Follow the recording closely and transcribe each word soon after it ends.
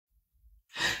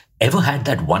Ever had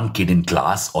that one kid in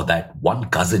class or that one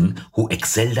cousin who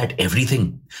excelled at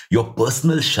everything? Your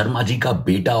personal Sharma ji ka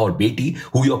beta or beti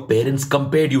who your parents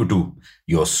compared you to?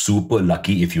 You're super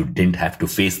lucky if you didn't have to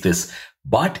face this.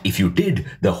 But if you did,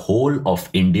 the whole of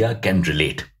India can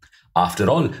relate. After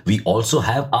all, we also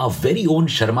have our very own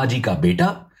Sharma ji ka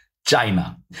beta,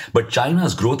 China. But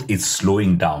China's growth is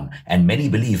slowing down, and many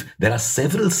believe there are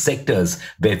several sectors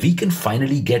where we can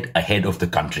finally get ahead of the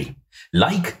country.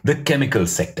 Like the chemical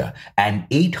sector, an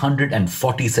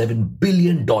 $847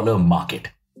 billion market.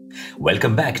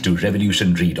 Welcome back to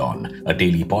Revolution Read On, a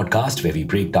daily podcast where we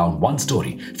break down one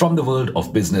story from the world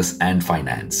of business and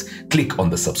finance. Click on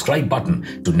the subscribe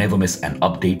button to never miss an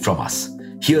update from us.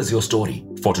 Here's your story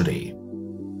for today.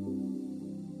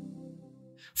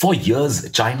 For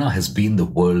years, China has been the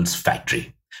world's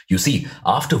factory. You see,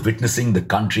 after witnessing the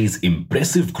country's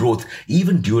impressive growth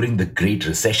even during the Great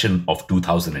Recession of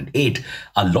 2008,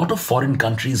 a lot of foreign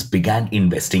countries began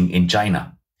investing in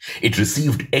China. It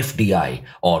received FDI,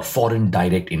 or foreign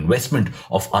direct investment,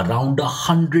 of around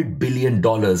 $100 billion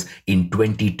in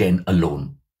 2010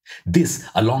 alone. This,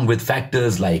 along with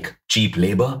factors like cheap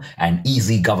labor and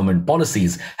easy government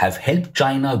policies, have helped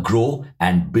China grow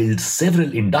and build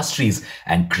several industries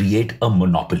and create a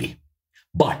monopoly.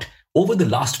 But over the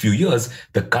last few years,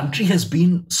 the country has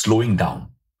been slowing down.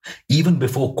 Even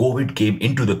before COVID came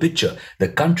into the picture, the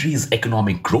country's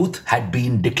economic growth had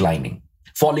been declining,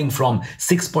 falling from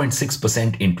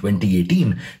 6.6% in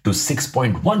 2018 to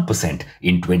 6.1%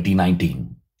 in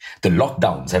 2019. The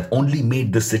lockdowns have only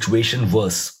made the situation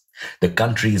worse. The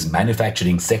country's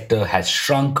manufacturing sector has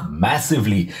shrunk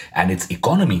massively, and its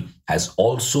economy has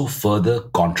also further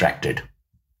contracted.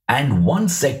 And one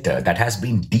sector that has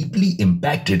been deeply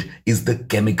impacted is the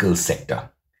chemical sector,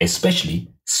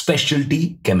 especially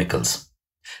specialty chemicals.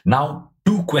 Now,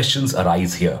 two questions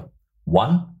arise here.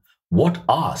 One, what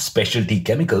are specialty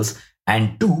chemicals?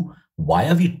 And two, why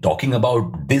are we talking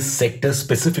about this sector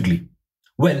specifically?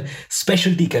 Well,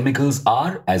 specialty chemicals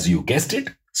are, as you guessed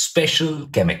it, special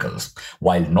chemicals.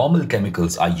 While normal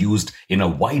chemicals are used in a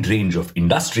wide range of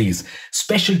industries,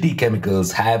 specialty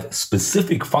chemicals have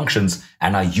specific functions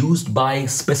and are used by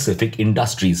specific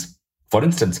industries. For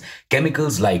instance,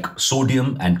 chemicals like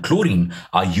sodium and chlorine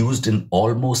are used in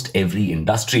almost every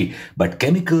industry, but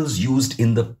chemicals used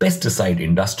in the pesticide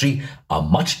industry are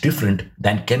much different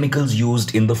than chemicals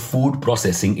used in the food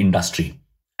processing industry.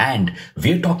 And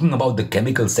we're talking about the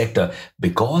chemical sector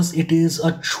because it is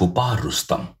a Chupa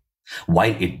Rustam.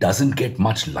 While it doesn't get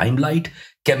much limelight,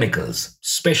 chemicals,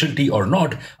 specialty or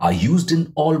not, are used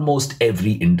in almost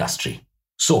every industry.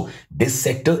 So this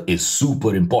sector is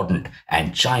super important,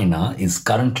 and China is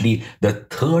currently the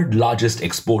third largest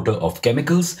exporter of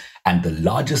chemicals and the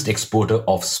largest exporter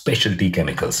of specialty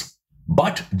chemicals.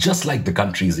 But just like the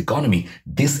country's economy,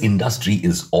 this industry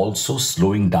is also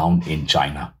slowing down in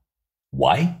China.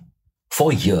 Why?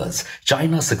 For years,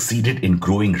 China succeeded in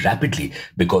growing rapidly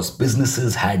because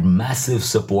businesses had massive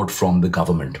support from the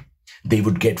government. They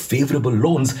would get favorable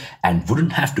loans and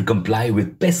wouldn't have to comply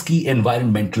with pesky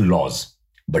environmental laws.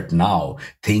 But now,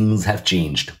 things have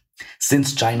changed.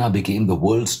 Since China became the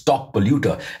world's top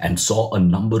polluter and saw a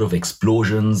number of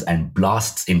explosions and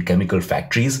blasts in chemical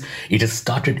factories, it has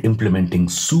started implementing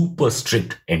super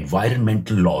strict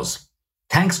environmental laws.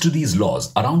 Thanks to these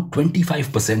laws, around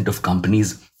 25% of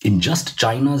companies in just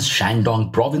China's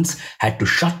Shandong province had to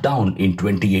shut down in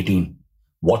 2018.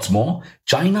 What's more,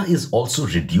 China is also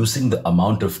reducing the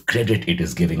amount of credit it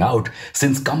is giving out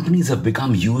since companies have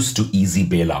become used to easy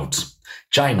bailouts.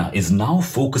 China is now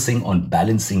focusing on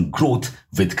balancing growth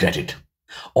with credit.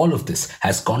 All of this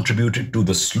has contributed to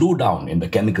the slowdown in the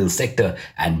chemical sector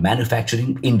and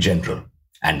manufacturing in general.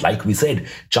 And like we said,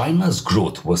 China's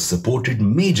growth was supported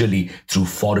majorly through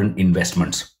foreign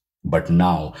investments. But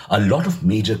now, a lot of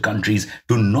major countries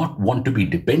do not want to be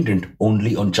dependent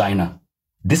only on China.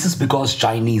 This is because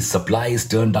Chinese supplies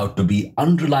turned out to be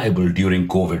unreliable during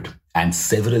COVID, and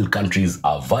several countries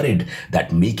are worried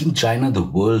that making China the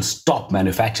world's top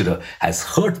manufacturer has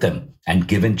hurt them and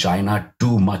given China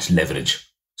too much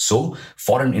leverage. So,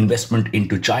 foreign investment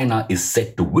into China is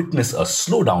set to witness a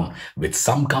slowdown, with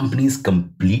some companies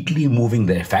completely moving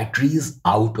their factories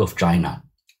out of China.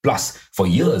 Plus, for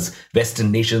years,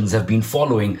 Western nations have been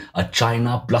following a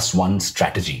China plus one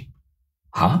strategy.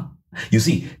 Huh? You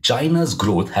see, China's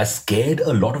growth has scared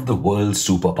a lot of the world's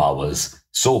superpowers.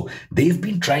 So, they've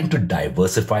been trying to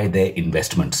diversify their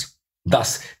investments.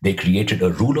 Thus, they created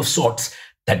a rule of sorts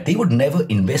that they would never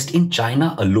invest in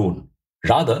China alone.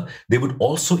 Rather, they would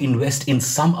also invest in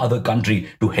some other country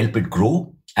to help it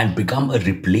grow and become a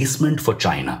replacement for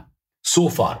China. So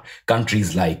far,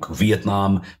 countries like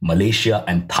Vietnam, Malaysia,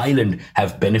 and Thailand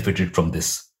have benefited from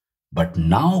this. But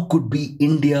now could be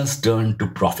India's turn to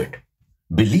profit.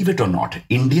 Believe it or not,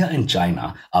 India and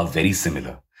China are very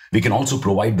similar. We can also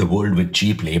provide the world with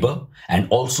cheap labor and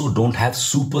also don't have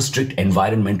super strict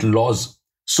environmental laws.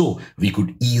 So we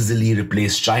could easily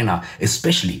replace China,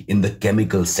 especially in the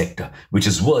chemical sector, which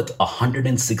is worth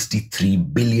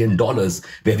 $163 billion,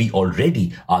 where we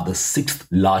already are the sixth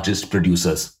largest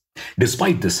producers.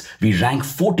 Despite this, we rank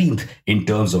 14th in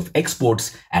terms of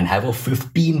exports and have a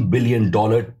 $15 billion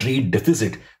trade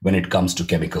deficit when it comes to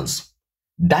chemicals.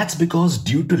 That's because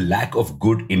due to lack of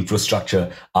good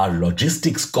infrastructure, our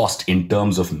logistics cost in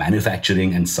terms of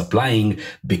manufacturing and supplying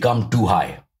become too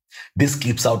high. This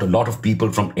keeps out a lot of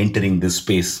people from entering this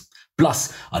space.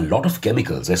 Plus, a lot of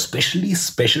chemicals, especially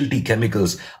specialty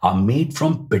chemicals, are made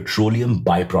from petroleum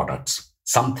byproducts,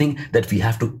 something that we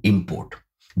have to import.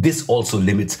 This also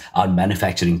limits our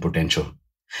manufacturing potential.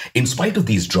 In spite of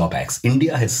these drawbacks,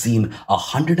 India has seen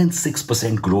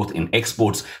 106% growth in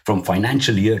exports from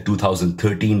financial year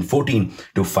 2013-14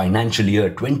 to financial year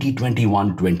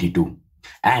 2021-22.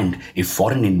 And if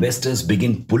foreign investors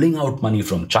begin pulling out money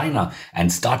from China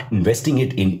and start investing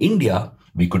it in India,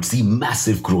 we could see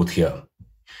massive growth here.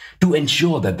 To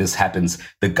ensure that this happens,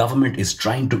 the government is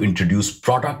trying to introduce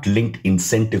product-linked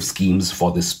incentive schemes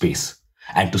for this space.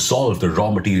 And to solve the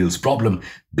raw materials problem,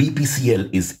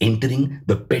 BPCL is entering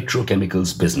the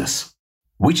petrochemicals business.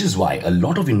 Which is why a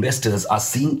lot of investors are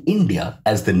seeing India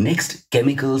as the next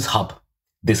chemicals hub.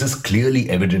 This is clearly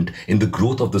evident in the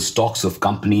growth of the stocks of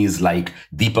companies like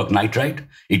Deepak Nitrite.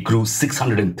 It grew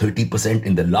 630%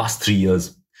 in the last 3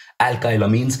 years. Alkyl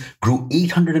Amines grew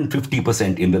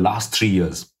 850% in the last 3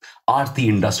 years. Aarti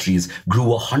Industries grew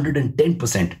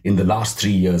 110% in the last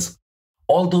 3 years.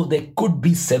 Although there could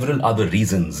be several other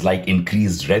reasons like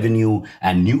increased revenue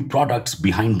and new products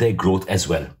behind their growth as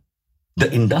well. The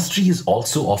industry is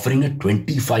also offering a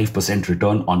 25%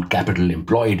 return on capital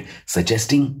employed,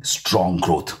 suggesting strong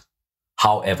growth.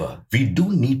 However, we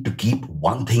do need to keep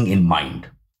one thing in mind.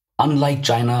 Unlike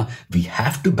China, we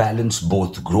have to balance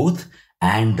both growth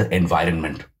and the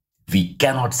environment. We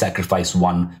cannot sacrifice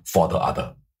one for the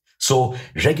other. So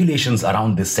regulations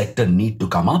around this sector need to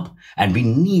come up, and we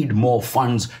need more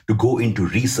funds to go into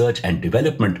research and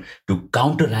development to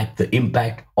counteract the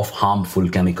impact of harmful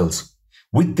chemicals.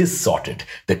 With this sorted,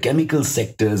 the chemical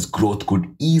sector's growth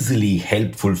could easily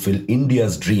help fulfill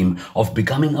India's dream of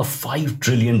becoming a $5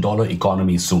 trillion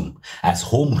economy soon, as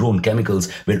homegrown chemicals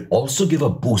will also give a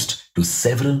boost to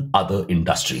several other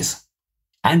industries.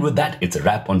 And with that, it's a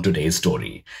wrap on today's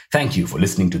story. Thank you for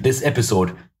listening to this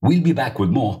episode. We'll be back with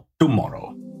more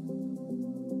tomorrow.